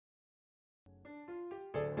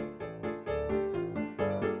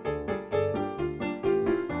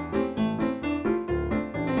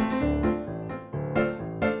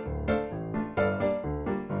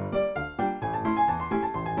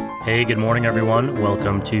Hey, good morning, everyone.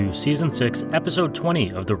 Welcome to Season 6, Episode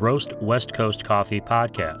 20 of the Roast West Coast Coffee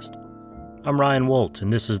Podcast. I'm Ryan Wolt,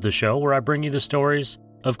 and this is the show where I bring you the stories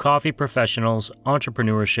of coffee professionals,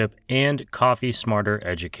 entrepreneurship, and coffee smarter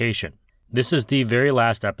education. This is the very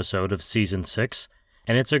last episode of Season 6,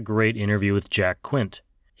 and it's a great interview with Jack Quint.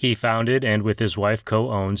 He founded and with his wife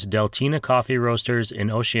co-owns Deltina Coffee Roasters in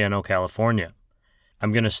Oceano, California.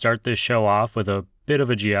 I'm going to start this show off with a bit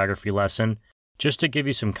of a geography lesson, just to give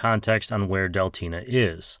you some context on where Deltina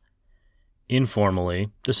is. Informally,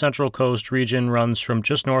 the Central Coast region runs from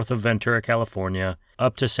just north of Ventura, California,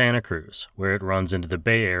 up to Santa Cruz, where it runs into the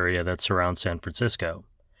Bay Area that surrounds San Francisco.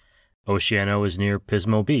 Oceano is near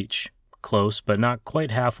Pismo Beach, close but not quite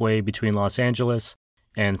halfway between Los Angeles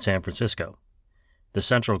and San Francisco. The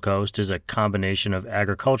Central Coast is a combination of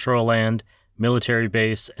agricultural land, military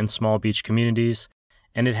base, and small beach communities,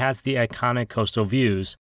 and it has the iconic coastal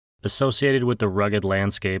views associated with the rugged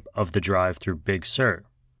landscape of the drive through Big Sur.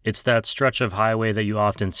 It's that stretch of highway that you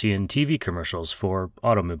often see in TV commercials for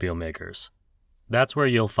automobile makers. That's where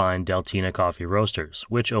you'll find Deltina Coffee Roasters,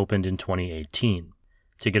 which opened in 2018.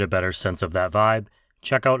 To get a better sense of that vibe,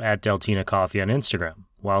 check out @Deltina Coffee on Instagram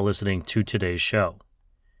while listening to today's show.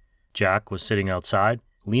 Jack was sitting outside,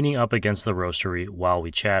 leaning up against the roastery while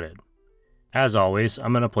we chatted. As always,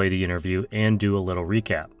 I'm going to play the interview and do a little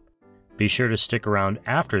recap. Be sure to stick around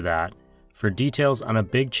after that for details on a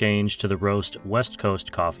big change to the Roast West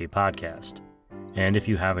Coast Coffee podcast. And if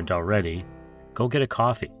you haven't already, go get a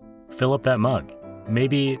coffee. Fill up that mug.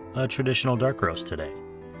 Maybe a traditional dark roast today.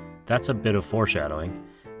 That's a bit of foreshadowing.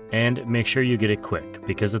 And make sure you get it quick,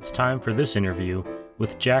 because it's time for this interview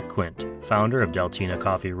with Jack Quint, founder of Deltina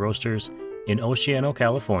Coffee Roasters in Oceano,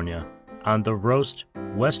 California, on the Roast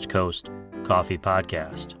West Coast Coffee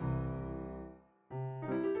podcast.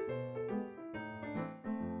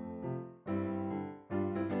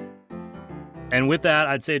 And with that,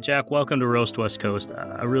 I'd say, Jack, welcome to Roast West Coast.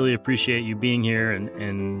 I really appreciate you being here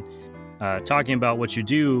and talking about what you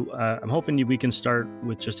do. I'm hoping we can start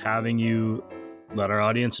with just having you let our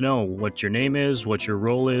audience know what your name is, what your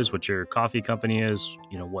role is, what your coffee company is,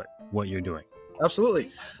 what you're doing.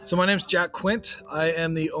 Absolutely. So my name's Jack Quint. I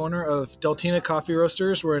am the owner of Deltina Coffee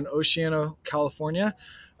Roasters. We're in Oceano, California.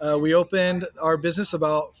 We opened our business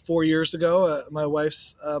about 4 years ago. My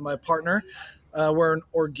wife's my partner. We're an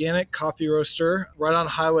organic coffee roaster right on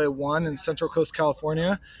Highway 1 in Central Coast,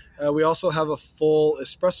 California. We also have a full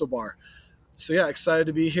espresso bar. So yeah, excited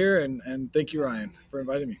to be here, and thank you, Ryan, for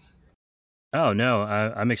inviting me. Oh, no,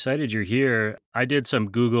 I'm excited you're here. I did some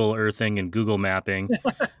Google Earthing and Google Mapping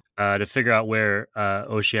to figure out where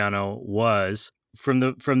Oceano was. From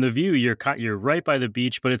the view, you're right by the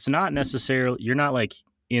beach, but it's not necessarily, you're not like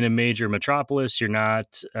in a major metropolis. You're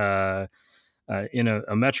not in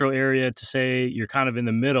a metro area, to say. You're kind of in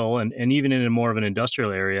the middle, and even in a more of an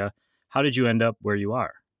industrial area. How did you end up where you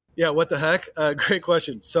are? Yeah, what the heck? Great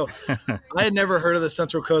question. So I had never heard of the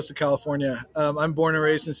Central Coast of California. I'm born and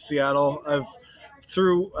raised in Seattle.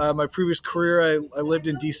 Through my previous career, I lived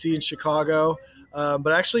in DC and Chicago, but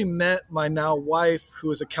I actually met my now wife,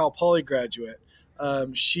 who is a Cal Poly graduate.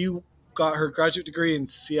 She got her graduate degree in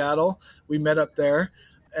Seattle. We met up there,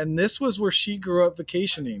 and this was where she grew up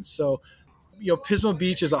vacationing. So Pismo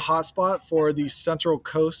Beach is a hotspot for the Central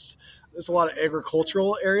Coast. There's a lot of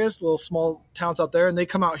agricultural areas, little small towns out there, and they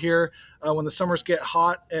come out here when the summers get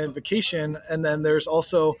hot and vacation. And then there's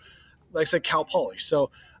also, like I said, Cal Poly.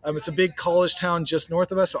 So it's a big college town just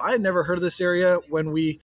north of us. So I had never heard of this area. When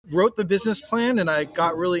we wrote the business plan and I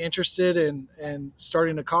got really interested in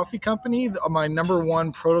starting a coffee company, my number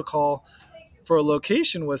one protocol for a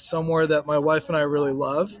location was somewhere that my wife and I really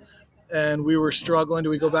love. And we were struggling. Do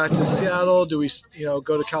we go back to Seattle? Do we,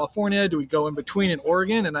 go to California? Do we go in between in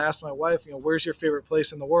Oregon? And I asked my wife, where's your favorite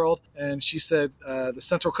place in the world? And she said the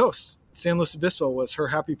Central Coast. San Luis Obispo was her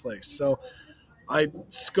happy place. So I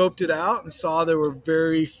scoped it out and saw there were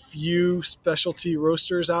very few specialty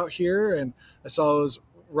roasters out here. And I saw it was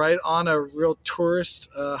right on a real tourist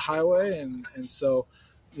highway. And so,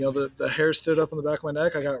 the hair stood up on the back of my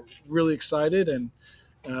neck. I got really excited, and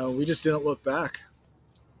we just didn't look back.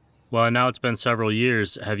 Well, now it's been several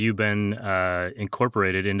years. Have you been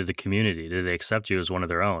incorporated into the community? Did they accept you as one of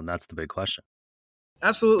their own? That's the big question.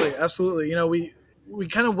 Absolutely. We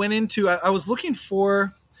kind of went into, I was looking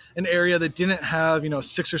for an area that didn't have,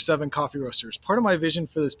 6 or 7 coffee roasters. Part of my vision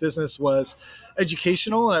for this business was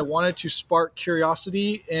educational, and I wanted to spark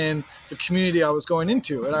curiosity in the community I was going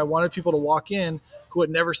into. And I wanted people to walk in who had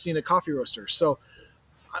never seen a coffee roaster. So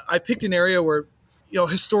I picked an area where,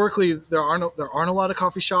 historically there aren't a lot of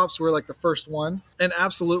coffee shops. We're like the first one. And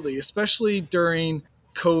absolutely, especially during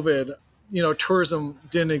COVID, tourism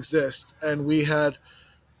didn't exist. And we had,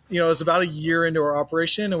 it was about a year into our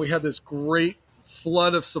operation, and we had this great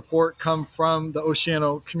flood of support come from the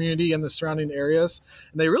Oceano community and the surrounding areas.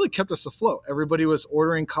 And they really kept us afloat. Everybody was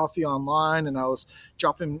ordering coffee online, and I was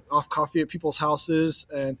dropping off coffee at people's houses.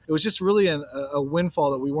 And it was just really a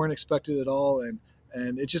windfall that we weren't expected at all.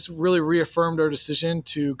 And it just really reaffirmed our decision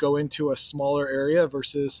to go into a smaller area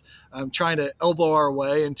versus trying to elbow our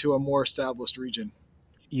way into a more established region.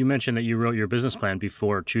 You mentioned that you wrote your business plan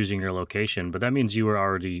before choosing your location, but that means you were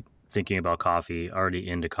already thinking about coffee, already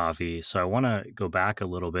into coffee. So I want to go back a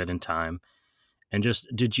little bit in time and just,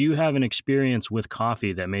 did you have an experience with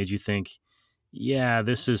coffee that made you think, yeah,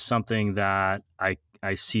 this is something that I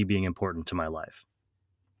see being important to my life?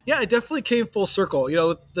 Yeah, it definitely came full circle.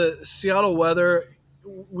 The Seattle weather,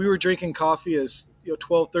 we were drinking coffee as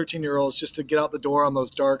 12, 13-year-olds just to get out the door on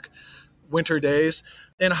those dark winter days.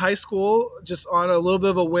 In high school, just on a little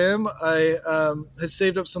bit of a whim, I had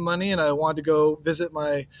saved up some money and I wanted to go visit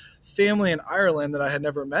my family in Ireland that I had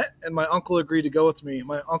never met. And my uncle agreed to go with me.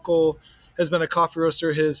 My uncle has been a coffee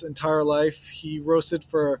roaster his entire life. He roasted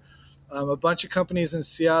for a bunch of companies in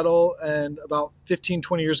Seattle. And about 15,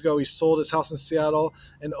 20 years ago, he sold his house in Seattle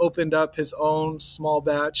and opened up his own small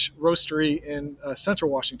batch roastery in Central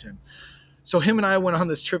Washington. So him and I went on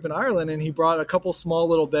this trip in Ireland, and he brought a couple small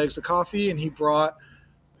little bags of coffee, and he brought,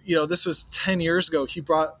 this was 10 years ago, he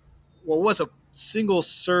brought what was a single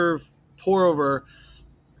serve pour over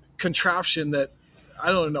contraption that I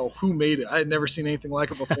don't know who made it. I had never seen anything like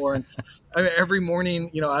it before. And I mean, every morning,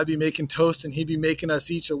 I'd be making toast and he'd be making us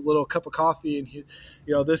each a little cup of coffee. And he,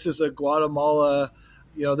 this is a Guatemala,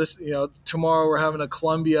 tomorrow we're having a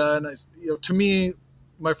Colombia. And to me,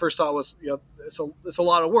 my first thought was, it's a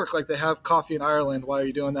lot of work. Like, they have coffee in Ireland. Why are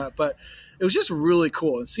you doing that? But it was just really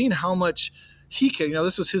cool. And seeing how much he could,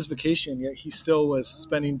 this was his vacation, yet he still was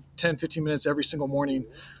spending 10, 15 minutes every single morning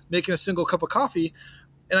making a single cup of coffee.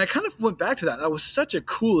 And I kind of went back to that. That was such a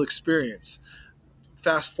cool experience.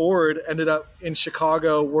 Fast forward, ended up in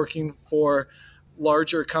Chicago working for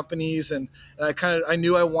larger companies. And I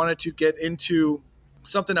knew I wanted to get into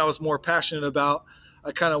something I was more passionate about.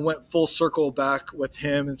 I kind of went full circle back with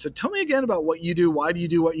him and said, tell me again about what you do. Why do you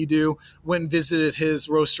do what you do? Went and visited his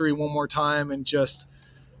roastery one more time and just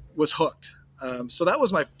was hooked. So that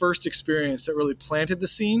was my first experience that really planted the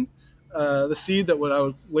seed that I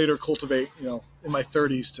would later cultivate, in my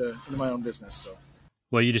 30s into my own business. So.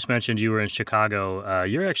 Well, you just mentioned you were in Chicago.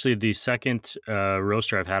 You're actually the second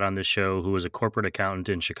roaster I've had on this show who was a corporate accountant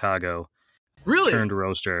in Chicago. Really? Turned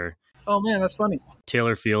roaster. Oh, man, that's funny.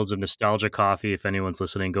 Taylor Fields of Nostalgia Coffee. If anyone's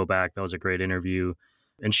listening, go back. That was a great interview.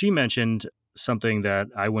 And she mentioned something that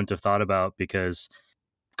I wouldn't have thought about, because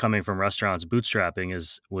coming from restaurants, bootstrapping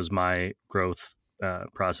was my growth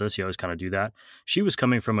process. You always kind of do that. She was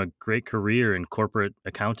coming from a great career in corporate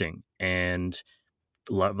accounting and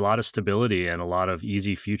a lot of stability and a lot of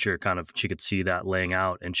easy future. Kind of, she could see that laying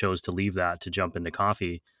out and chose to leave that to jump into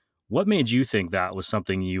coffee. What made you think that was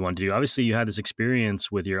something you wanted to do? Obviously, you had this experience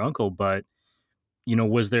with your uncle, but,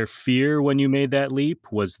 was there fear when you made that leap?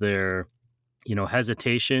 Was there,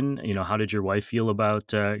 hesitation? How did your wife feel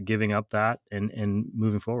about giving up that and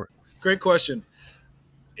moving forward? Great question.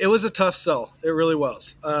 It was a tough sell. It really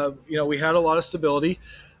was. We had a lot of stability.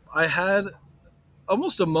 I had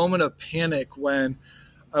almost a moment of panic when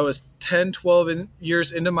I was 10, 12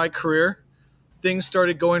 years into my career. Things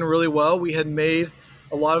started going really well. We had made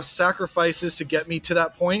a lot of sacrifices to get me to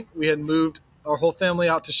that point. We had moved our whole family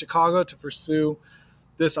out to Chicago to pursue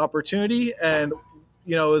this opportunity. And,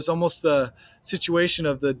 it was almost the situation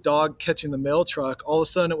of the dog catching the mail truck. All of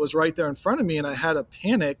a sudden it was right there in front of me, and I had a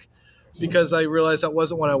panic because I realized that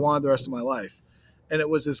wasn't what I wanted the rest of my life. And it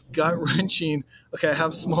was this gut wrenching, okay, I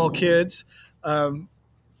have small kids.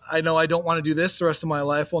 I know I don't want to do this the rest of my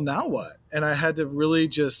life. Well, now what? And I had to really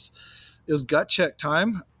it was gut check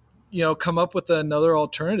time, come up with another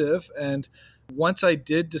alternative. And once I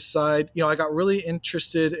did decide, I got really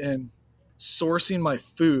interested in sourcing my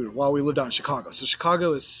food while we lived out in Chicago. So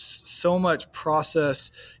Chicago is so much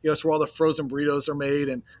processed, it's where all the frozen burritos are made.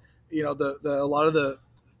 And, a lot of the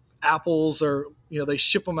apples are, they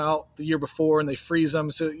ship them out the year before and they freeze them.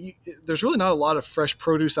 So there's really not a lot of fresh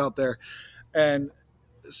produce out there. And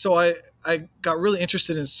so I got really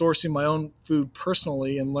interested in sourcing my own food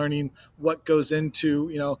personally and learning what goes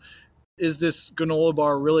into, is this granola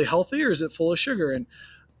bar really healthy or is it full of sugar? And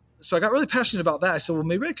so I got really passionate about that. I said, well,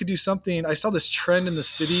 maybe I could do something. I saw this trend in the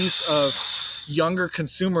cities of younger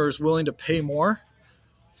consumers willing to pay more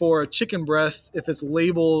for a chicken breast if it's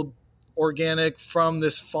labeled, organic from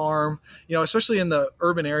this farm, especially in the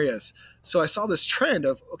urban areas. So I saw this trend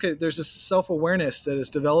of, okay, there's this self-awareness that is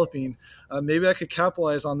developing. Maybe I could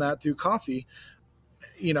capitalize on that through coffee,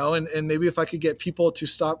 and maybe if I could get people to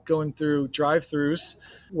stop going through drive-throughs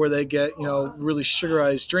where they get, really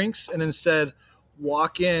sugarized drinks and instead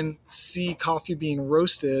walk in, see coffee being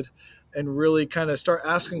roasted, and really kind of start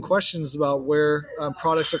asking questions about where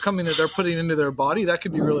products are coming that they're putting into their body, that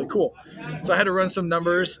could be really cool. So I had to run some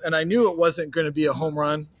numbers, and I knew it wasn't going to be a home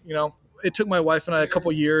run. It took my wife and I a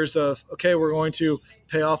couple years of, okay, we're going to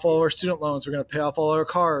pay off all of our student loans. We're going to pay off all our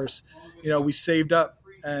cars. We saved up,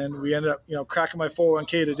 and we ended up, cracking my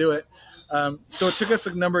 401k to do it. So it took us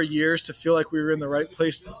a number of years to feel like we were in the right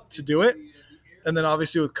place to do it. And then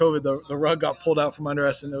obviously with COVID, the rug got pulled out from under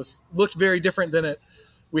us, and looked very different than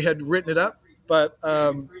we had written it up. But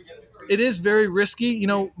it is very risky.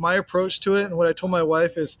 My approach to it and what I told my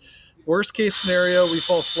wife is, worst case scenario, we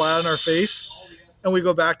fall flat on our face and we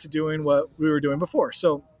go back to doing what we were doing before.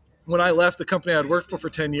 So when I left the company I'd worked for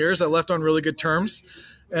 10 years, I left on really good terms.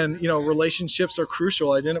 And, relationships are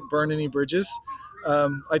crucial. I didn't burn any bridges.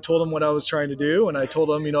 I told them what I was trying to do. And I told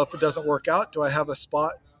them, if it doesn't work out, do I have a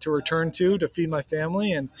spot to return to feed my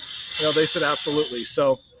family? And, they said, absolutely.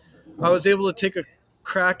 So I was able to take a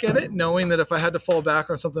crack at it, knowing that if I had to fall back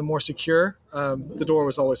on something more secure, the door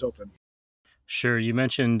was always open. Sure. You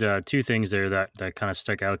mentioned two things there that kind of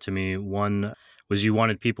stuck out to me. One was you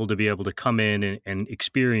wanted people to be able to come in and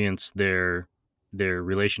experience their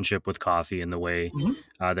relationship with coffee in the way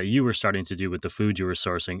that you were starting to do with the food you were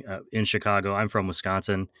sourcing. In Chicago, I'm from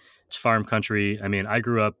Wisconsin. It's farm country. I mean, I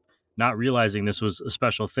grew up not realizing this was a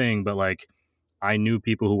special thing, but like I knew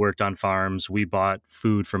people who worked on farms. We bought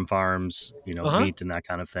food from farms, meat and that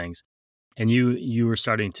kind of things. And you were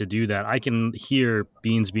starting to do that. I can hear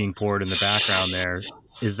beans being poured in the background there.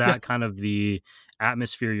 Is that kind of the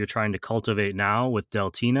atmosphere you're trying to cultivate now with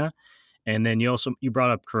Deltina? And then you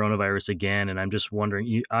brought up coronavirus again, and I'm just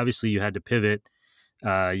wondering, obviously you had to pivot,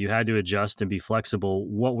 you had to adjust and be flexible.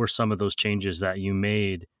 What were some of those changes that you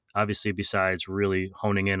made, obviously, besides really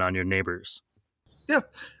honing in on your neighbors? Yeah,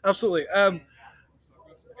 absolutely.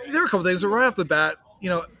 There were a couple things. Right off the bat,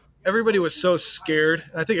 everybody was so scared,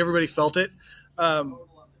 and I think everybody felt it.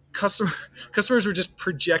 Customers were just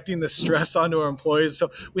projecting the stress onto our employees.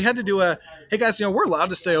 So we had to do hey guys, we're allowed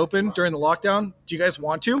to stay open during the lockdown. Do you guys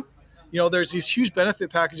want to? There's these huge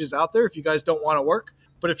benefit packages out there if you guys don't want to work.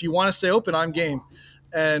 But if you want to stay open, I'm game.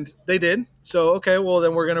 And they did. So, okay, well,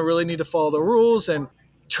 then we're going to really need to follow the rules and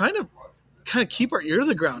trying to kind of keep our ear to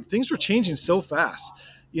the ground. Things were changing so fast,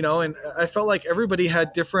 and I felt like everybody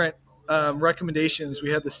had different recommendations.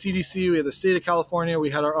 We had the CDC, we had the state of California,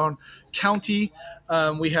 we had our own county.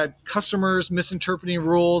 We had customers misinterpreting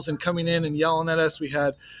rules and coming in and yelling at us.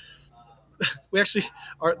 The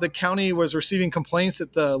county was receiving complaints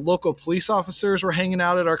that the local police officers were hanging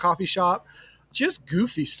out at our coffee shop, just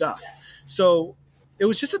goofy stuff. So it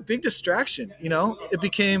was just a big distraction. It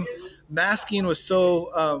became, masking was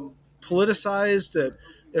so politicized that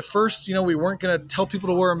at first, we weren't going to tell people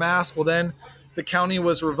to wear a mask. Well, then the county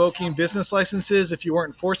was revoking business licenses if you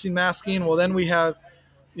weren't enforcing masking. Well, then we have,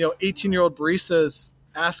 18-year-old baristas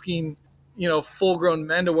asking, full-grown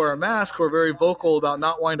men to wear a mask who are very vocal about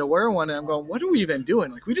not wanting to wear one. And I'm going, what are we even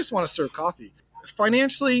doing? Like, we just want to serve coffee.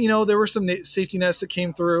 Financially, there were some safety nets that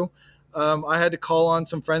came through. I had to call on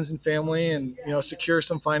some friends and family and, secure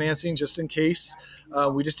some financing just in case.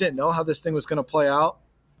 We just didn't know how this thing was going to play out.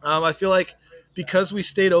 I feel like because we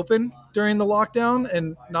stayed open during the lockdown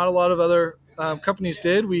and not a lot of other companies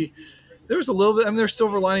did, there was a little bit, there's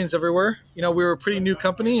silver linings everywhere. We were a pretty new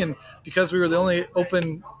company, and because we were the only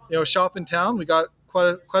open, shop in town, we got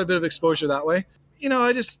quite a bit of exposure that way.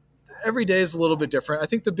 Every day is a little bit different. I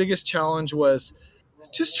think the biggest challenge was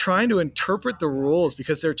just trying to interpret the rules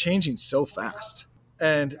because they're changing so fast,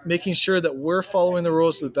 and making sure that we're following the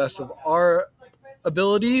rules to the best of our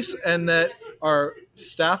abilities, and that our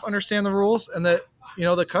staff understand the rules, and that,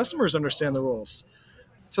 the customers understand the rules.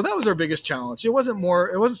 So that was our biggest challenge. It wasn't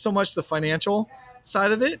so much the financial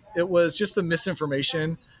side of it. It was just the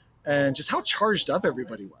misinformation and just how charged up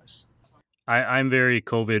everybody was. I'm very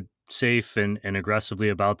COVID safe and aggressively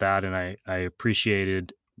about that. And I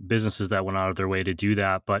appreciated businesses that went out of their way to do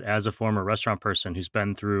that. But as a former restaurant person who's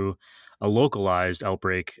been through a localized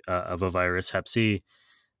outbreak of a virus, Hep C,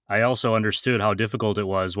 I also understood how difficult it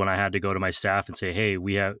was when I had to go to my staff and say, hey,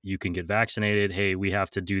 you can get vaccinated. Hey, we have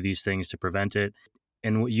to do these things to prevent it.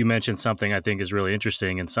 And you mentioned something I think is really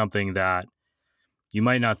interesting, and something that you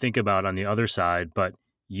might not think about on the other side, but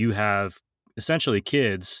you have essentially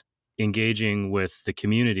kids engaging with the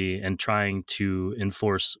community and trying to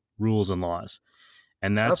enforce rules and laws.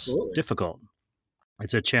 And that's Absolutely. difficult.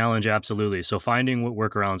 It's a challenge, absolutely. So finding what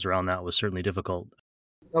workarounds around that was certainly difficult.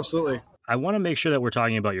 Absolutely. I want to make sure that we're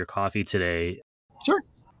talking about your coffee today. Sure.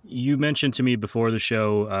 You mentioned to me before the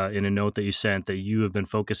show in a note that you sent that you have been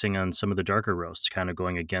focusing on some of the darker roasts, kind of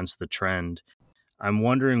going against the trend. I'm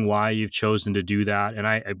wondering why you've chosen to do that. And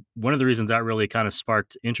I one of the reasons that really kind of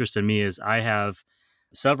sparked interest in me is I have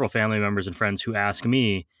several family members and friends who ask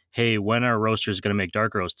me, hey, when are roasters going to make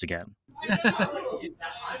dark roasts again?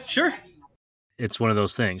 Sure. It's one of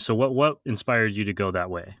those things. So what inspired you to go that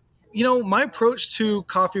way? My approach to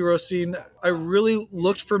coffee roasting, I really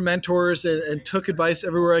looked for mentors and took advice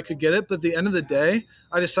everywhere I could get it. But at the end of the day,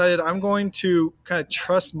 I decided I'm going to kind of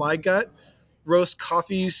trust my gut, roast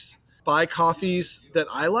coffees, buy coffees that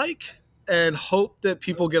I like, and hope that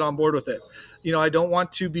people get on board with it. I don't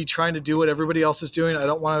want to be trying to do what everybody else is doing. I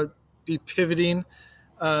don't want to be pivoting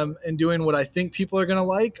and doing what I think people are going to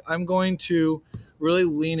like. I'm going to really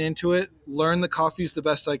lean into it, learn the coffees the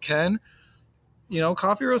best I can.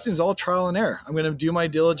 Coffee roasting is all trial and error. I'm going to do my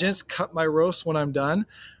diligence, cut my roast when I'm done.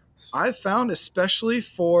 I've found, especially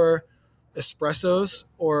for espressos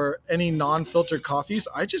or any non-filtered coffees,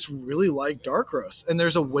 I just really like dark roast. And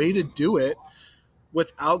there's a way to do it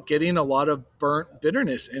without getting a lot of burnt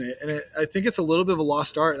bitterness in it. And I think it's a little bit of a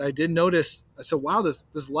lost art. And I did notice, I said, wow,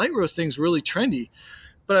 this light roast thing's really trendy.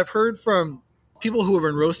 But I've heard from people who have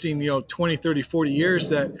been roasting, 20, 30, 40 years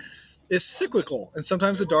that it's cyclical, and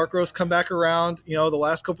sometimes the dark roasts come back around. The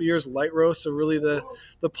last couple of years, light roasts are really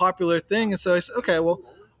the popular thing. And so I said, okay, well,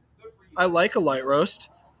 I like a light roast,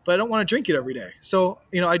 but I don't want to drink it every day. So,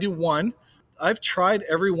 I do one. I've tried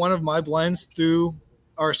every one of my blends through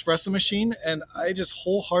our espresso machine, and I just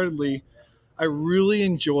I really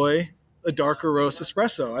enjoy a darker roast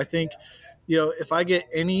espresso. I think, if I get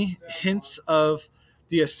any hints of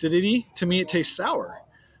the acidity, to me, it tastes sour.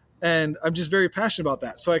 And I'm just very passionate about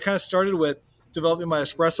that. So I kind of started with developing my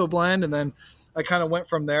espresso blend, and then I kind of went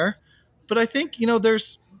from there. But I think,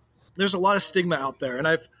 there's a lot of stigma out there, and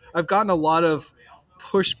I've gotten a lot of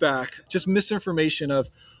pushback, just misinformation of,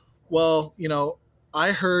 well,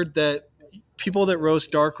 I heard that people that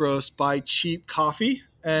roast dark roast buy cheap coffee,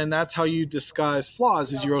 and that's how you disguise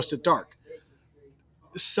flaws, is you roast it dark.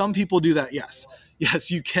 Some people do that, yes.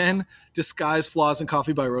 Yes, you can disguise flaws in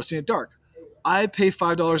coffee by roasting it dark. I pay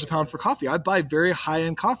 $5 a pound for coffee. I buy very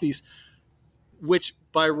high-end coffees, which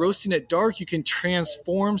by roasting it dark, you can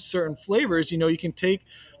transform certain flavors. You can take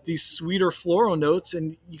these sweeter floral notes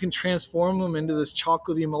and you can transform them into this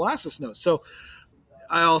chocolatey molasses note. So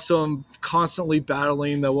I also am constantly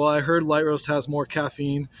battling that, well, I heard light roast has more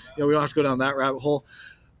caffeine. We don't have to go down that rabbit hole.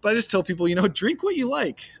 But I just tell people, drink what you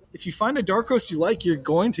like. If you find a dark roast you like, you're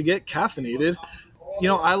going to get caffeinated.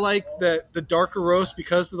 I like that the darker roast,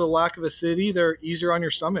 because of the lack of acidity, they're easier on your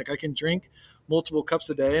stomach. I can drink multiple cups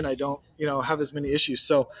a day and I don't, have as many issues.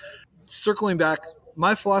 So circling back,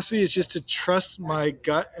 my philosophy is just to trust my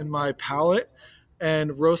gut and my palate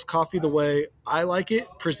and roast coffee the way I like it,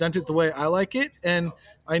 present it the way I like it. And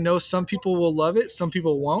I know some people will love it, some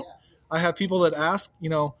people won't. I have people that ask,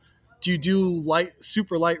 do you do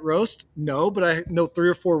super light roast? No, but I know 3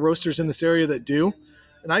 or 4 roasters in this area that do.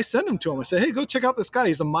 And I send them to him. I say, hey, go check out this guy.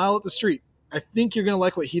 He's a mile up the street. I think you're going to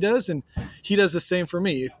like what he does. And he does the same for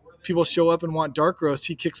me. If people show up and want dark roast,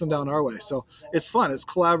 he kicks them down our way. So it's fun. It's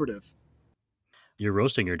collaborative. You're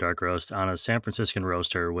roasting your dark roast on a San Franciscan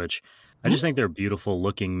roaster, which I just think they're beautiful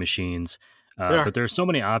looking machines. But there are so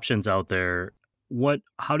many options out there.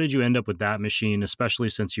 How did you end up with that machine, especially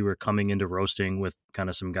since you were coming into roasting with kind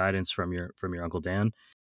of some guidance from your Uncle Dan?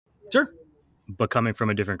 Sure. But coming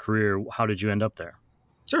from a different career, how did you end up there?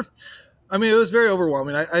 Sure. I mean, it was very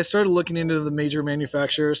overwhelming. I started looking into the major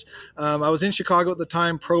manufacturers. I was in Chicago at the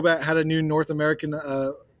time. Probat had a new North American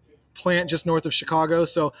plant just north of Chicago.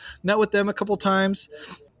 So met with them a couple times.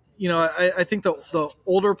 I think the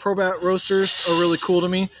older Probat roasters are really cool to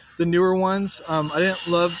me. The newer ones, I didn't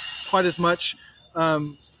love quite as much.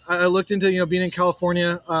 I looked into, being in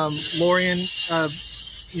California, Lorien,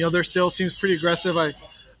 their sales seems pretty aggressive. I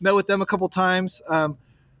met with them a couple times.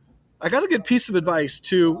 I got a good piece of advice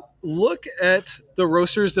to look at the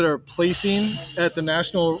roasters that are placing at the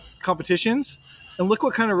national competitions and look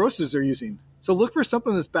what kind of roasters they're using. So look for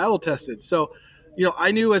something that's battle tested. So, I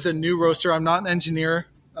knew as a new roaster, I'm not an engineer.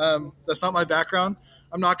 That's not my background.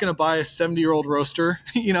 I'm not going to buy a 70-year-old roaster.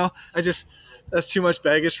 That's too much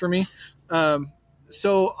baggage for me.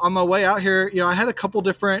 So on my way out here, I had a couple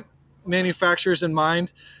different manufacturers in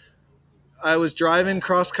mind. I was driving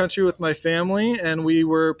cross country with my family, and we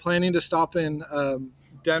were planning to stop in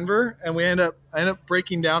Denver, and I ended up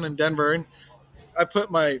breaking down in Denver, and I put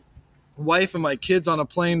my wife and my kids on a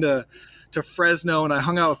plane to to Fresno, and I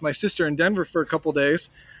hung out with my sister in Denver for a couple of days.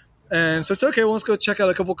 And so I said, okay, well, let's go check out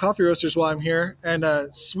a couple coffee roasters while I'm here. And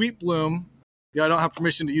Sweet Bloom, I don't have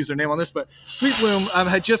permission to use their name on this, but Sweet Bloom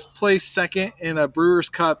had just placed second in a Brewers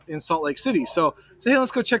Cup in Salt Lake City. So I said, hey,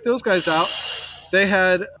 let's go check those guys out. They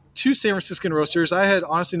had 2 San Franciscan roasters. I had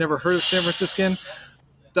honestly never heard of San Franciscan.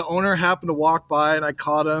 The owner happened to walk by, and I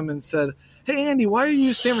caught him and said, hey, Andy, why are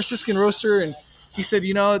you a San Franciscan roaster? And he said,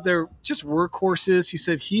 they're just workhorses. He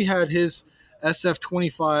said he had his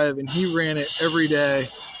SF25 and he ran it every day,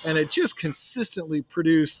 and it just consistently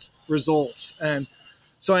produced results. And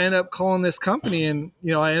so I ended up calling this company, and,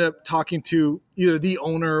 I ended up talking to either the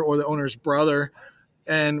owner or the owner's brother,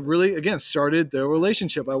 and really, again, started the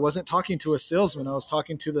relationship. I wasn't talking to a salesman. I was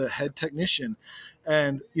talking to the head technician,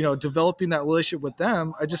 and, developing that relationship with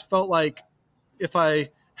them. I just felt like if I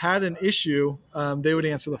had an issue, they would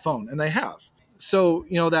answer the phone, and they have. So,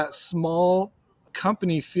 that small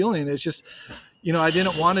company feeling, it's just, I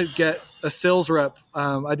didn't want to get a sales rep.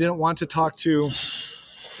 I didn't want to talk to,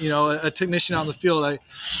 a technician out in the field.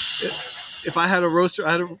 If I had a roaster,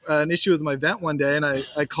 I had an issue with my vent one day, and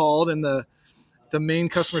I called, and the main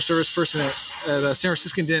customer service person at San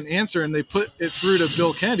Francisco didn't answer, and they put it through to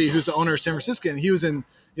Bill Kennedy, who's the owner of San Francisco. And he was in,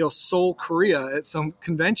 Seoul, Korea at some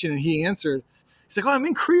convention, and he answered. He's like, oh, I'm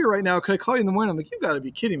in Korea right now. Could I call you in the morning? I'm like, you've got to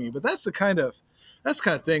be kidding me. But that's the kind of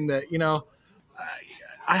thing that,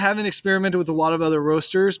 I haven't experimented with a lot of other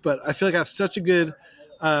roasters, but I feel like I have such a good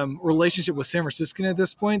relationship with San Franciscan at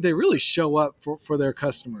this point. They really show up for their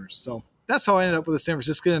customers. So that's how I ended up with a San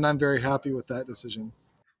Franciscan, and I'm very happy with that decision.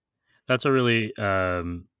 That's a really a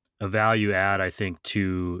value add, I think,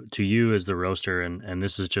 to you as the roaster. And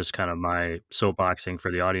this is just kind of my soapboxing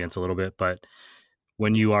for the audience a little bit. But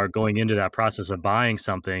when you are going into that process of buying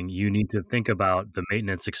something, you need to think about the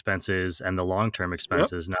maintenance expenses and the long-term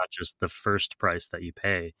expenses, not just the first price that you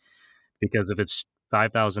pay. Because if it's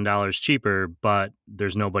 $5,000 cheaper, but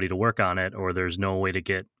there's nobody to work on it, or there's no way to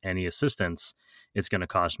get any assistance, it's going to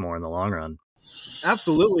cost more in the long run.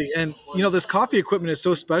 Absolutely. And, this coffee equipment is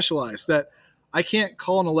so specialized that I can't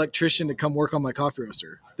call an electrician to come work on my coffee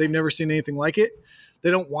roaster. They've never seen anything like it. They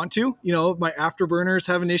don't want to. My afterburners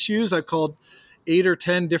having issues. I've called 8 or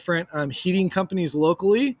 10 different heating companies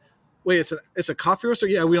locally. Wait, it's a coffee roaster?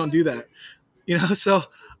 Yeah, we don't do that. So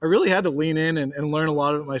I really had to lean in and learn a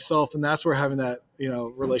lot of it myself. And that's where having that,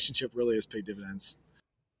 relationship really has paid dividends.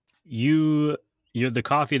 You the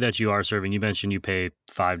coffee that you are serving, you mentioned you pay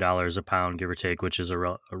 $5 a pound, give or take, which is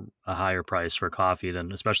a higher price for coffee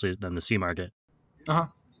especially than the C market. Uh-huh.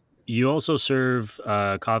 You also serve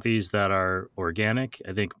coffees that are organic,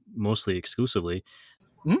 I think mostly exclusively,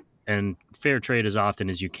 and fair trade as often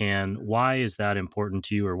as you can. Why is that important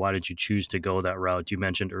to you, or why did you choose to go that route? You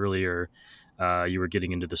mentioned earlier you were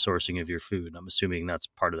getting into the sourcing of your food. I'm assuming that's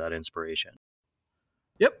part of that inspiration.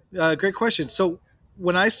 Yep. Great question. So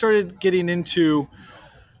when I started getting into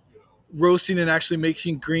roasting and actually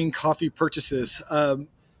making green coffee purchases, I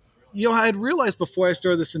had realized before I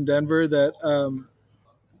started this in Denver that,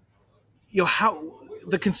 how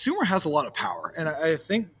the consumer has a lot of power. And I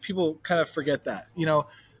think people kind of forget that,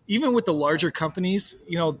 even with the larger companies,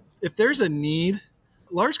 if there's a need,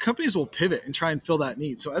 large companies will pivot and try and fill that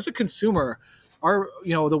need. So as a consumer,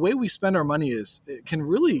 the way we spend our money it can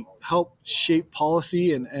really help shape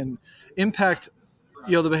policy and impact,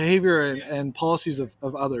 the behavior and policies of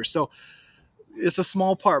others. So it's a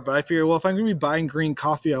small part, but I figure, well, if I'm going to be buying green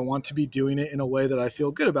coffee, I want to be doing it in a way that I feel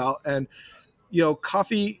good about. And,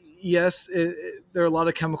 coffee, yes, there are a lot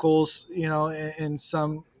of chemicals, in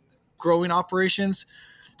some growing operations.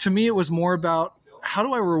 To me, it was more about how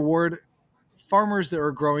do I reward farmers that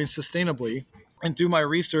are growing sustainably? And through my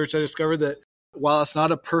research, I discovered that while it's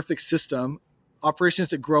not a perfect system, operations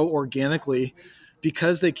that grow organically,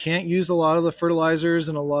 because they can't use a lot of the fertilizers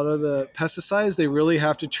and a lot of the pesticides, they really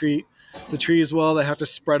have to treat the trees well. They have to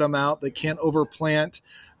spread them out. They can't overplant,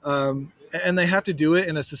 and they have to do it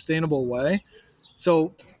in a sustainable way.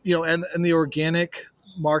 So, and the organic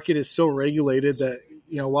market is so regulated that,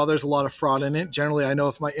 while there's a lot of fraud in it, generally I know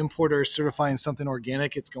if my importer is certifying something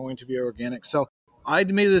organic, it's going to be organic. So I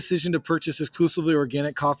made a decision to purchase exclusively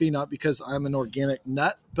organic coffee, not because I'm an organic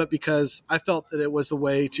nut, but because I felt that it was the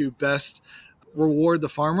way to best reward the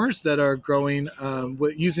farmers that are growing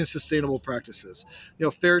using sustainable practices.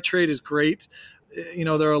 Fair trade is great.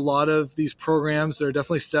 There are a lot of these programs. There are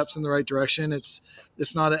definitely steps in the right direction. It's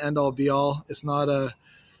not an end all be all. It's not a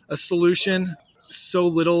solution. So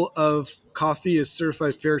little of coffee is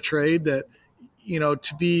certified fair trade that,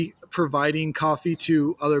 to be providing coffee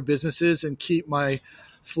to other businesses and keep my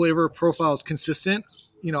flavor profiles consistent,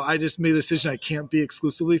 I just made the decision I can't be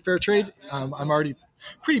exclusively fair trade. I'm already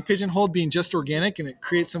pretty pigeonholed being just organic, and it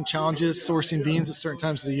creates some challenges sourcing beans at certain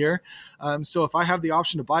times of the year. So if I have the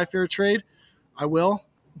option to buy fair trade, I will,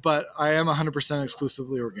 but I am 100%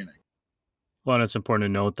 exclusively organic. Well, and it's important to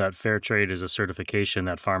note that fair trade is a certification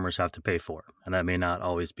that farmers have to pay for, and that may not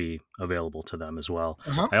always be available to them as well.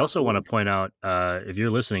 I also want to point out, if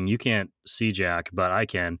you're listening, you can't see Jack, but I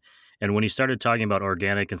can. And when he started talking about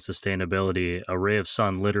organic and sustainability, a ray of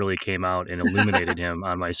sun literally came out and illuminated him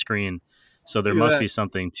on my screen. So there must be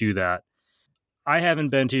something to that. I haven't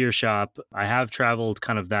been to your shop. I have traveled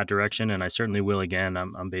kind of that direction, and I certainly will again.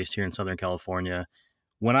 I'm based here in Southern California.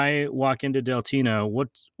 When I walk into Deltina,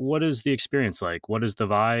 what is the experience like? What is the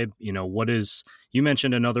vibe? You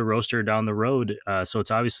mentioned another roaster down the road, so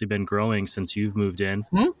it's obviously been growing since you've moved in.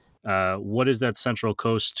 What is that Central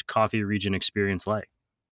Coast coffee region experience like?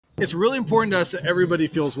 It's really important to us that everybody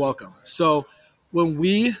feels welcome. So when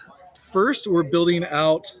we first were building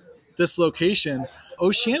out this location,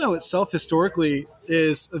 Oceano itself historically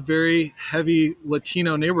is a very heavy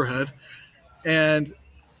Latino neighborhood. And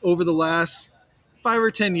over the last 5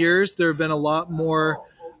 or 10 years, there have been a lot more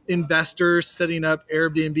investors setting up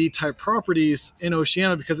Airbnb type properties in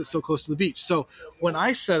Oceano because it's so close to the beach. So when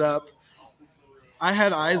I set up, I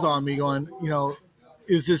had eyes on me going,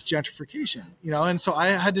 is this gentrification? And so I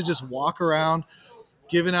had to just walk around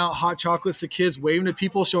giving out hot chocolates to kids, waving to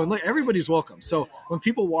people, showing, look, everybody's welcome. So when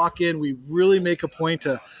people walk in, we really make a point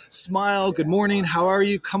to smile, good morning, how are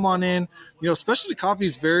you? Come on in. Specialty coffee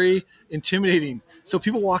is very intimidating. So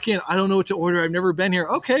people walk in, I don't know what to order. I've never been here.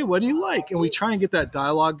 Okay, what do you like? And we try and get that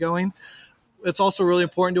dialogue going. It's also really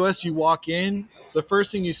important to us. You walk in, the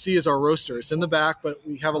first thing you see is our roaster. It's in the back, but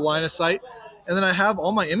we have a line of sight. And then I have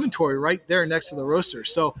all my inventory right there next to the roaster.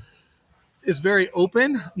 So it's very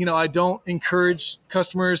open. I don't encourage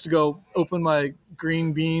customers to go open my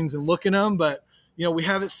green beans and look in them, but we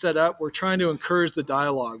have it set up. We're trying to encourage the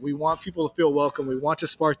dialogue. We want people to feel welcome. We want to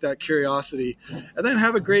spark that curiosity and then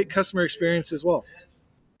have a great customer experience as well.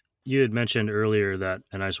 You had mentioned earlier that,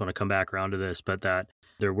 and I just want to come back around to this, but that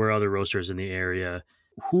there were other roasters in the area.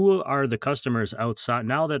 Who are the customers outside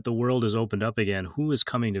now that the world is opened up again? Who is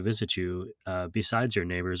coming to visit you besides your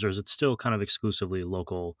neighbors, or is it still kind of exclusively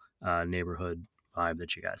local neighborhood vibe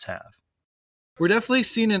that you guys have? We're definitely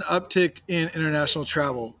seeing an uptick in international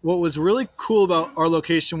travel. What was really cool about our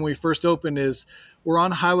location when we first opened is we're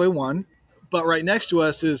on Highway 1, but right next to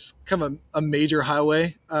us is kind of a major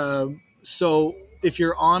highway. So if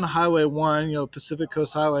you're on Highway 1, Pacific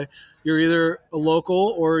Coast Highway, you're either a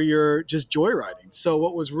local or you're just joyriding. So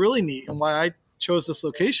what was really neat and why I chose this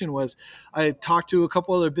location was I talked to a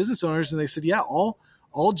couple other business owners and they said, yeah, all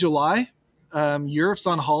July, Europe's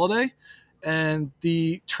on holiday. And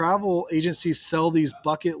the travel agencies sell these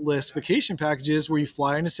bucket list vacation packages where you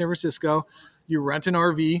fly into San Francisco, you rent an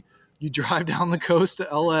RV, you drive down the coast to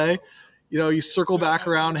LA, you circle back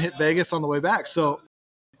around and hit Vegas on the way back. So,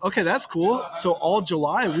 okay, that's cool. So all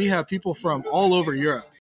July, we have people from all over Europe.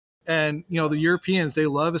 And, the Europeans, they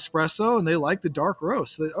love espresso and they like the dark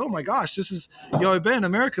roast. Oh my gosh, this is, I've been in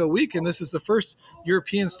America a week and this is the first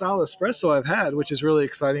European style espresso I've had, which is really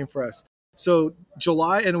exciting for us. So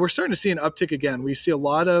July, and we're starting to see an uptick again. We see a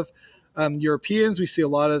lot of Europeans, we see a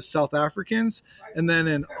lot of South Africans. And then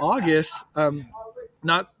in August,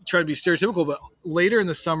 not trying to be stereotypical, but later in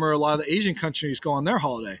the summer, a lot of the Asian countries go on their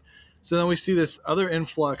holiday. So then we see this other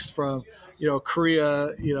influx from,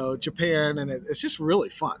 Korea, Japan, and it's just really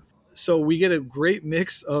fun. So we get a great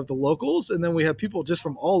mix of the locals, and then we have people just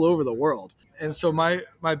from all over the world. And so my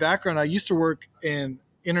background, I used to work in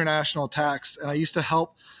international tax, and I used to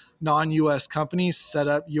help non-U.S. companies set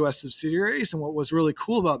up U.S. subsidiaries. And what was really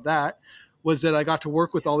cool about that was that I got to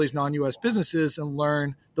work with all these non-U.S. businesses and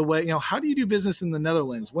learn the way, how do you do business in the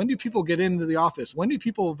Netherlands? When do people get into the office? When do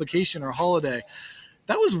people vacation or holiday?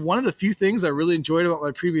 That was one of the few things I really enjoyed about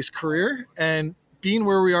my previous career. And being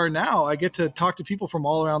where we are now, I get to talk to people from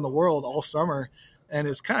all around the world all summer. And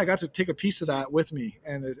it's kind of got to take a piece of that with me.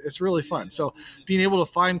 And it's really fun. So being able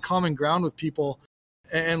to find common ground with people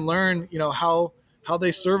and learn, how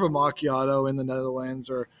they serve a macchiato in the Netherlands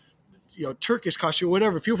or, Turkish coffee,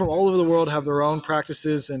 whatever. People from all over the world have their own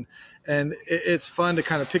practices and it's fun to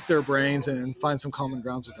kind of pick their brains and find some common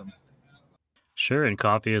grounds with them. Sure. And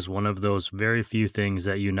coffee is one of those very few things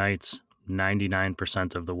that unites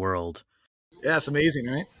 99% of the world. Yeah, it's amazing,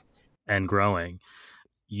 right? And growing.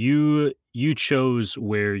 You chose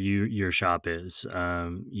where your shop is.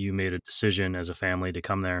 You made a decision as a family to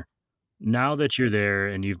come there. Now that you're there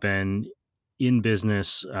and you've been in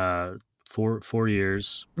business for 4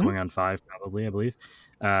 years, going on 5 probably, I believe.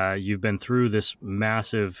 You've been through this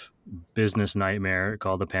massive business nightmare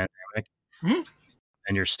called the pandemic, Mhm.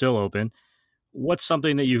 and you're still open. What's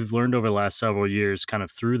something that you've learned over the last several years, kind of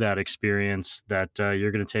through that experience, that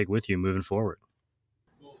you're going to take with you moving forward?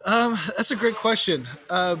 That's a great question.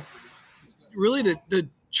 Really, to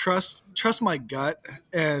trust my gut,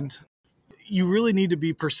 and you really need to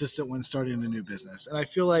be persistent when starting a new business. And I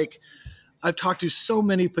feel like I've talked to so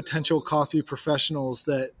many potential coffee professionals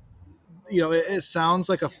that it sounds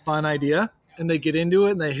like a fun idea, and they get into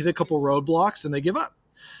it and they hit a couple roadblocks and they give up.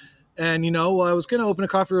 And well, I was going to open a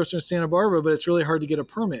coffee roaster in Santa Barbara, but it's really hard to get a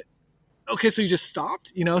permit. Okay, so you just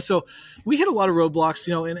stopped. So we hit a lot of roadblocks.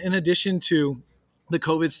 In addition to the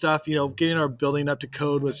COVID stuff, getting our building up to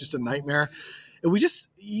code was just a nightmare. And we just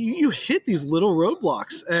you hit these little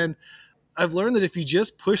roadblocks, and I've learned that if you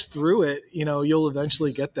just push through it, you'll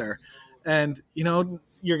eventually get there. And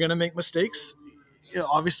you're going to make mistakes.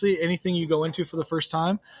 Obviously, anything you go into for the first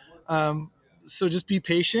time. So just be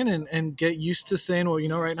patient and get used to saying, well,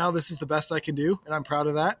 right now this is the best I can do, and I'm proud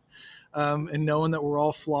of that. And knowing that we're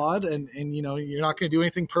all flawed, and you're not going to do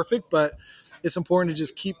anything perfect, but it's important to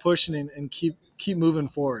just keep pushing and keep moving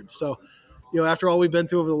forward. So, after all we've been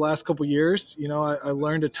through over the last couple of years, I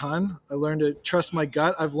learned a ton. I learned to trust my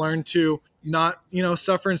gut. I've learned to not,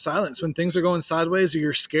 suffer in silence when things are going sideways or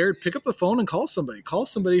you're scared. Pick up the phone and call somebody. Call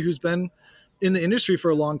somebody who's been in the industry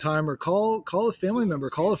for a long time, or call a family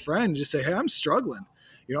member, call a friend, and just say, hey, I'm struggling.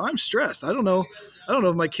 I'm stressed. I don't know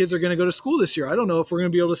if my kids are going to go to school this year. I don't know if we're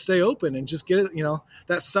going to be able to stay open, and just get it.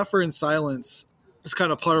 That suffer in silence is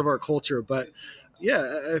kind of part of our culture. But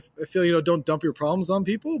yeah, I feel, don't dump your problems on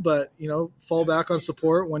people, but, fall back on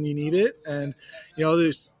support when you need it. And,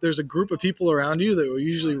 there's a group of people around you that will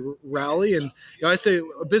usually rally. And, I say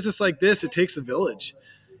a business like this, it takes a village.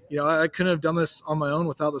 I couldn't have done this on my own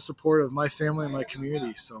without the support of my family and my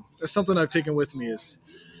community. So that's something I've taken with me is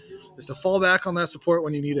to fall back on that support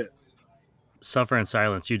when you need it. Suffer in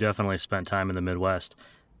silence. You definitely spent time in the Midwest.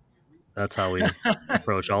 That's how we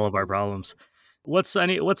approach all of our problems. What's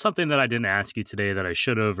something that I didn't ask you today that I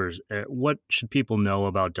should have, or what should people know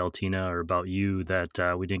about Deltina or about you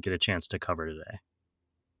that we didn't get a chance to cover today?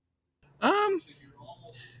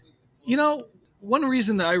 One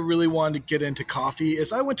reason that I really wanted to get into coffee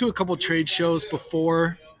is I went to a couple trade shows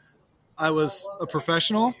before I was a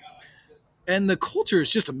professional, and the culture is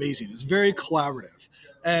just amazing. It's very collaborative.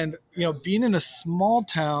 And, being in a small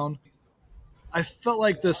town, I felt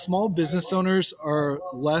like the small business owners are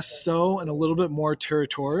less so and a little bit more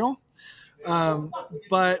territorial.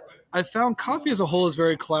 But I found coffee as a whole is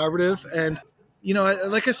very collaborative. And,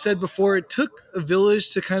 like I said before, it took a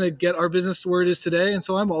village to kind of get our business to where it is today. And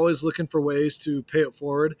so I'm always looking for ways to pay it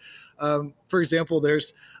forward. For example,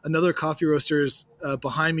 there's another coffee roaster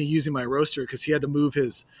behind me using my roaster because he had to move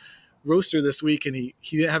his roaster this week, and he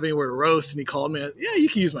didn't have anywhere to roast, and he called me, yeah, you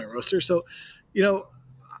can use my roaster. So,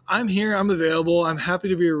 I'm here, I'm available, I'm happy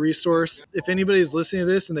to be a resource. If anybody's listening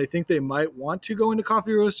to this and they think they might want to go into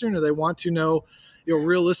coffee roasting, or they want to know,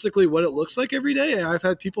 realistically what it looks like every day. I've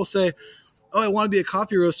had people say, oh, I want to be a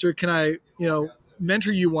coffee roaster. Can I,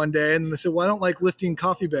 mentor you one day? And they say, well, I don't like lifting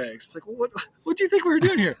coffee bags. It's like, well, what do you think we were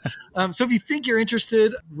doing here? So if you think you're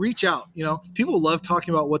interested, reach out. People love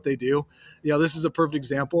talking about what they do. This is a perfect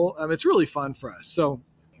example. It's really fun for us. So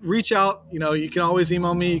reach out. You can always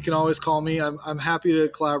email me. You can always call me. I'm happy to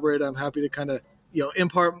collaborate. I'm happy to kind of,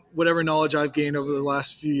 impart whatever knowledge I've gained over the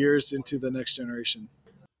last few years into the next generation.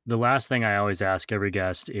 The last thing I always ask every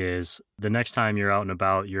guest is, the next time you're out and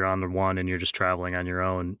about, you're on the one and you're just traveling on your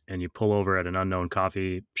own, and you pull over at an unknown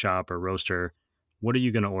coffee shop or roaster, what are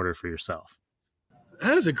you going to order for yourself?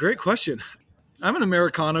 That is a great question. I'm an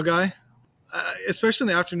Americano guy, especially in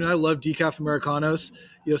the afternoon. I love decaf Americanos.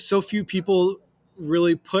 So few people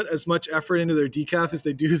really put as much effort into their decaf as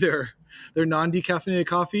they do their non-decaffeinated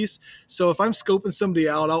coffees. So if I'm scoping somebody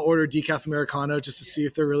out, I'll order decaf Americano just to see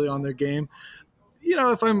if they're really on their game.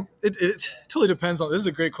 It totally depends on, this is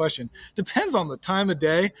a great question. Depends on the time of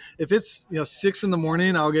day. If it's, 6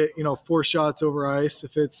 a.m, I'll get, 4 shots over ice.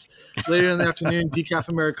 If it's later in the afternoon, decaf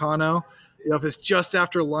Americano. If it's just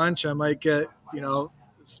after lunch, I might get,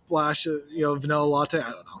 splash of, vanilla latte.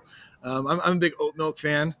 I don't know. I'm a big oat milk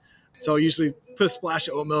fan. So I usually put a splash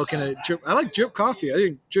of oat milk in a drip. I like drip coffee.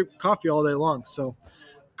 I drip coffee all day long. So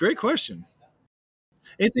great question.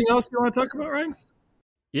 Anything else you want to talk about, Ryan?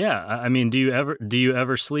 Yeah. I mean, do you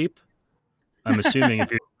ever sleep? I'm assuming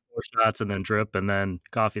if you're 4 shots and then drip and then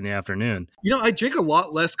coffee in the afternoon. I drink a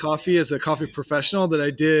lot less coffee as a coffee professional than I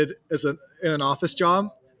did in an office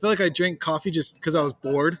job. I feel like I drink coffee just because I was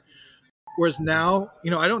bored. Whereas now,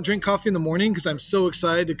 I don't drink coffee in the morning because I'm so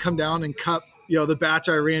excited to come down and cup, the batch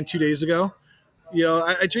I ran 2 days ago.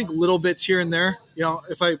 I drink little bits here and there.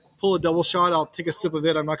 If I pull a double shot, I'll take a sip of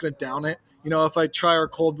it. I'm not going to down it. If I try our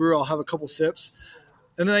cold brew, I'll have a couple sips,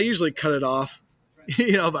 and then I usually cut it off,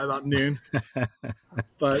 by about noon.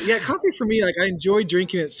 But yeah, coffee for me, like I enjoy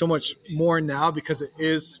drinking it so much more now because it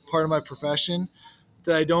is part of my profession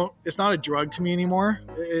that it's not a drug to me anymore.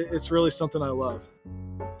 It's really something I love.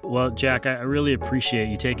 Well, Jack, I really appreciate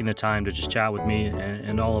you taking the time to just chat with me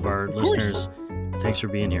and all of our listeners. Thanks for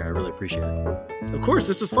being here. I really appreciate it. Of course,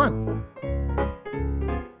 this was fun.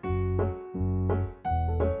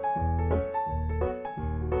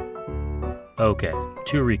 Okay,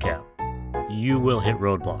 to recap, you will hit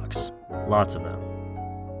roadblocks, lots of them.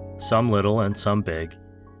 Some little and some big,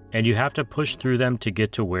 and you have to push through them to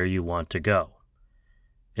get to where you want to go.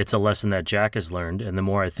 It's a lesson that Jack has learned, and the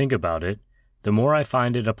more I think about it, the more I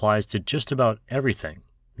find it applies to just about everything,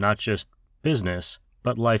 not just business,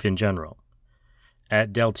 but life in general.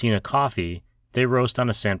 At Deltina Coffee, they roast on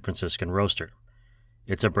a San Franciscan roaster.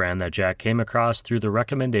 It's a brand that Jack came across through the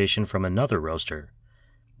recommendation from another roaster.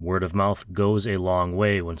 Word of mouth goes a long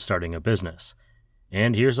way when starting a business.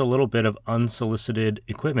 And here's a little bit of unsolicited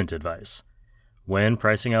equipment advice. When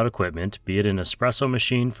pricing out equipment, be it an espresso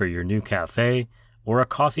machine for your new cafe or a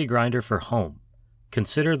coffee grinder for home,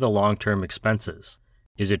 consider the long-term expenses.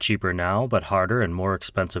 Is it cheaper now but harder and more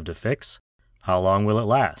expensive to fix? How long will it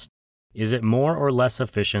last? Is it more or less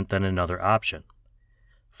efficient than another option?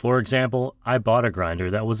 For example, I bought a grinder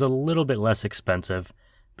that was a little bit less expensive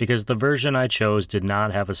because the version I chose did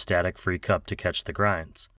not have a static free cup to catch the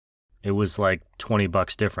grinds. It was like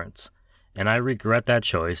 $20 difference, and I regret that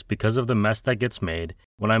choice because of the mess that gets made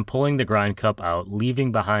when I'm pulling the grind cup out,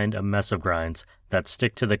 leaving behind a mess of grinds that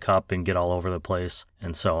stick to the cup and get all over the place,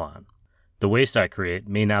 and so on. The waste I create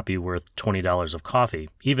may not be worth $20 of coffee,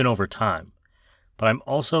 even over time, but I'm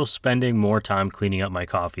also spending more time cleaning up my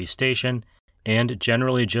coffee station and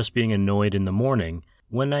generally just being annoyed in the morning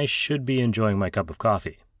when I should be enjoying my cup of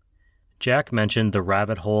coffee. Jack mentioned the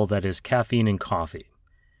rabbit hole that is caffeine in coffee.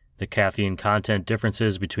 The caffeine content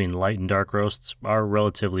differences between light and dark roasts are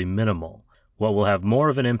relatively minimal. What will have more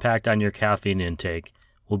of an impact on your caffeine intake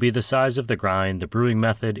will be the size of the grind, the brewing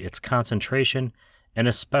method, its concentration, and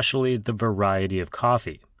especially the variety of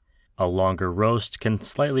coffee. A longer roast can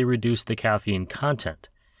slightly reduce the caffeine content,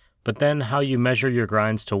 but then how you measure your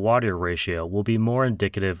grinds to water ratio will be more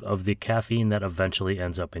indicative of the caffeine that eventually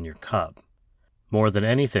ends up in your cup. More than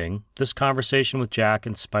anything, this conversation with Jack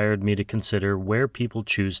inspired me to consider where people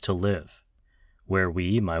choose to live, where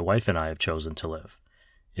we, my wife and I, have chosen to live.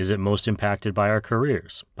 Is it most impacted by our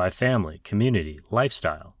careers, by family, community,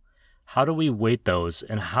 lifestyle? How do we weight those,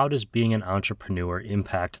 and how does being an entrepreneur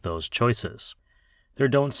impact those choices? There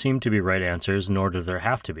don't seem to be right answers, nor do there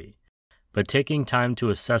have to be, but taking time to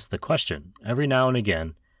assess the question every now and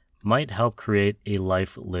again might help create a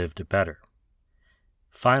life lived better.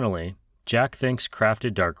 Finally, Jack thinks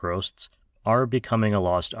crafted dark roasts are becoming a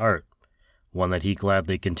lost art, one that he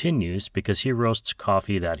gladly continues because he roasts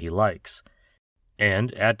coffee that he likes.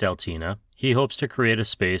 And at Deltina, he hopes to create a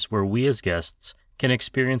space where we as guests can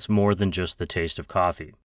experience more than just the taste of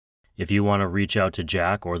coffee. If you want to reach out to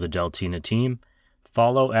Jack or the Deltina team,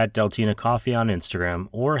 follow at Deltina Coffee on Instagram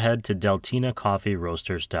or head to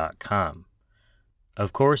deltinacoffeeroasters.com.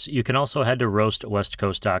 Of course, you can also head to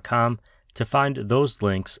roastwestcoast.com to find those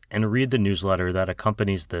links and read the newsletter that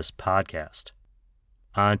accompanies this podcast.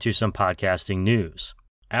 On to some podcasting news.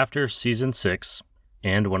 After Season 6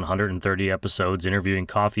 and 130 episodes interviewing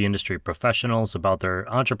coffee industry professionals about their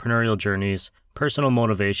entrepreneurial journeys, personal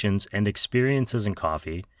motivations, and experiences in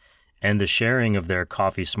coffee, and the sharing of their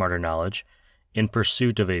coffee smarter knowledge in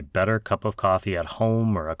pursuit of a better cup of coffee at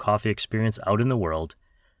home or a coffee experience out in the world,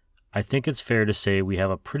 I think it's fair to say we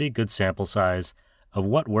have a pretty good sample size of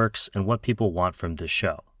what works and what people want from this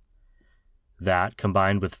show. That,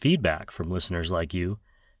 combined with feedback from listeners like you,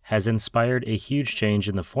 has inspired a huge change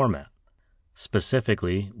in the format.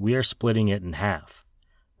 Specifically, we are splitting it in half.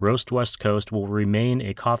 Roast West Coast will remain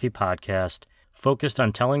a coffee podcast focused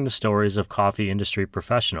on telling the stories of coffee industry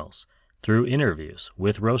professionals through interviews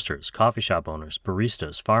with roasters, coffee shop owners,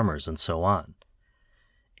 baristas, farmers, and so on.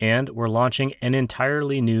 And we're launching an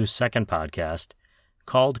entirely new second podcast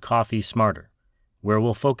called Coffee Smarter, where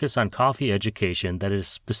we'll focus on coffee education that is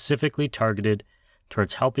specifically targeted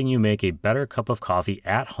towards helping you make a better cup of coffee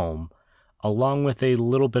at home, along with a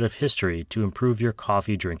little bit of history to improve your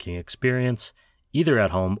coffee drinking experience, either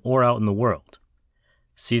at home or out in the world.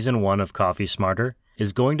 Season 1 of Coffee Smarter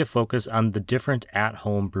is going to focus on the different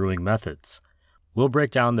at-home brewing methods. We'll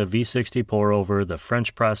break down the V60 pour-over, the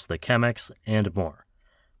French press, the Chemex, and more.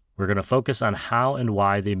 We're going to focus on how and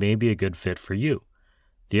why they may be a good fit for you.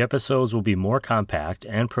 The episodes will be more compact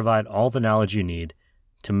and provide all the knowledge you need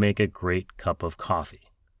to make a great cup of coffee.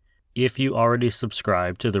 If you already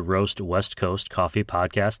subscribe to the Roast West Coast Coffee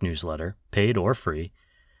Podcast newsletter, paid or free,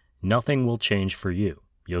 nothing will change for you.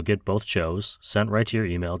 You'll get both shows sent right to your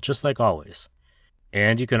email, just like always.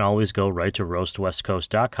 And you can always go right to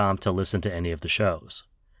roastwestcoast.com to listen to any of the shows.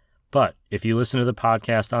 But if you listen to the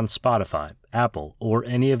podcast on Spotify, Apple, or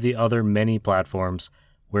any of the other many platforms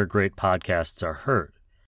where great podcasts are heard,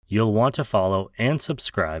 you'll want to follow and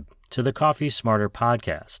subscribe to the Coffee Smarter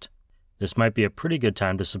podcast. This might be a pretty good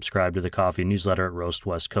time to subscribe to the coffee newsletter at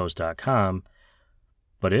roastwestcoast.com,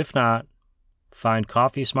 but if not, find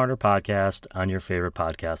Coffee Smarter Podcast on your favorite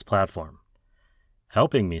podcast platform.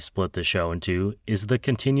 Helping me split the show in two is the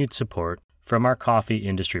continued support from our coffee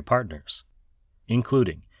industry partners,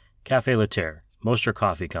 including Café Laterre, Moster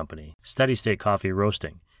Coffee Company, Steady State Coffee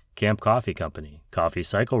Roasting, Camp Coffee Company, Coffee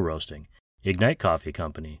Cycle Roasting, Ignite Coffee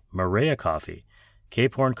Company, Maria Coffee,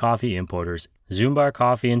 Cape Horn Coffee Importers, Zumbar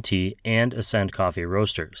Coffee and Tea, and Ascend Coffee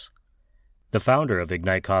Roasters. The founder of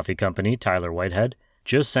Ignite Coffee Company, Tyler Whitehead,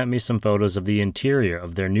 just sent me some photos of the interior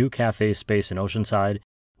of their new cafe space in Oceanside,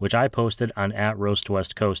 which I posted on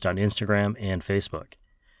 @RoastWestCoast on Instagram and Facebook.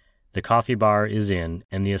 The coffee bar is in,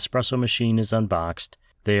 and the espresso machine is unboxed.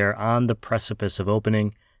 They are on the precipice of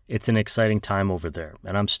opening. It's an exciting time over there,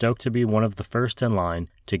 and I'm stoked to be one of the first in line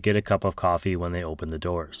to get a cup of coffee when they open the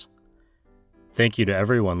doors. Thank you to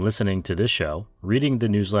everyone listening to this show, reading the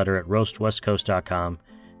newsletter at roastwestcoast.com.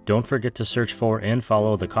 Don't forget to search for and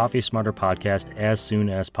follow the Coffee Smarter podcast as soon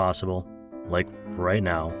as possible, like right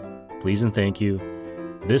now. Please and thank you.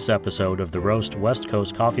 This episode of the Roast West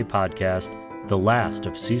Coast Coffee Podcast, the last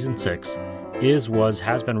of Season 6,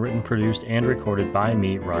 has been written, produced, and recorded by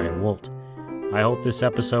me, Ryan Wolt. I hope this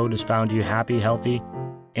episode has found you happy, healthy,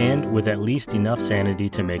 and with at least enough sanity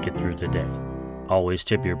to make it through the day. Always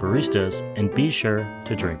tip your baristas, and be sure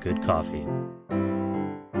to drink good coffee.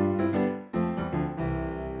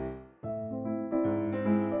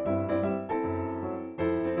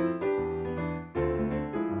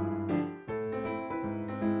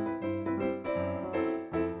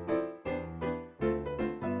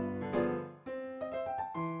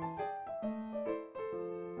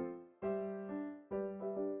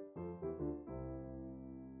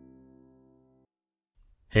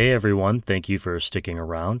 Hey everyone, thank you for sticking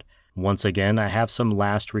around. Once again, I have some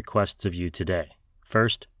last requests of you today.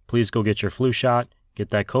 First, please go get your flu shot,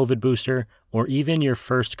 get that COVID booster, or even your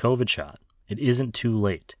first COVID shot. It isn't too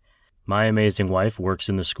late. My amazing wife works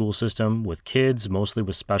in the school system with kids, mostly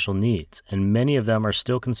with special needs, and many of them are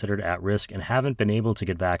still considered at risk and haven't been able to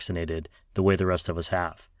get vaccinated the way the rest of us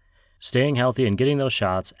have. Staying healthy and getting those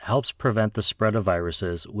shots helps prevent the spread of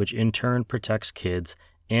viruses, which in turn protects kids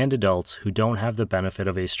and adults who don't have the benefit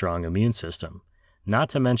of a strong immune system, not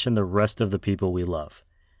to mention the rest of the people we love.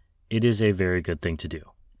 It is a very good thing to do.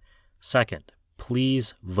 Second,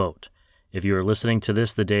 please vote. If you are listening to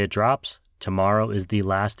this the day it drops, tomorrow is the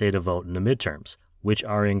last day to vote in the midterms, which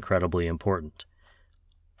are incredibly important.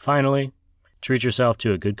 Finally, treat yourself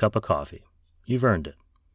to a good cup of coffee. You've earned it.